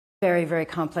Very, very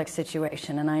complex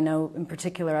situation, and I know in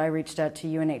particular I reached out to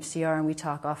UNHCR, and we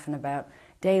talk often about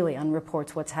daily on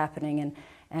reports what's happening,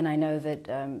 and I know that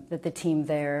that the team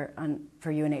there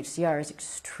for UNHCR is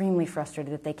extremely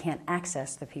frustrated that they can't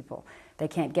access the people. They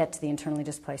can't get to the internally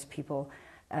displaced people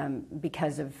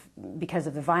because of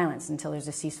the violence until there's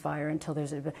a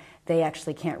ceasefire, they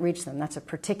actually can't reach them. That's a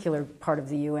particular part of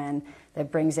the UN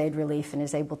that brings aid relief and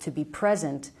is able to be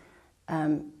present,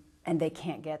 and they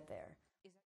can't get there.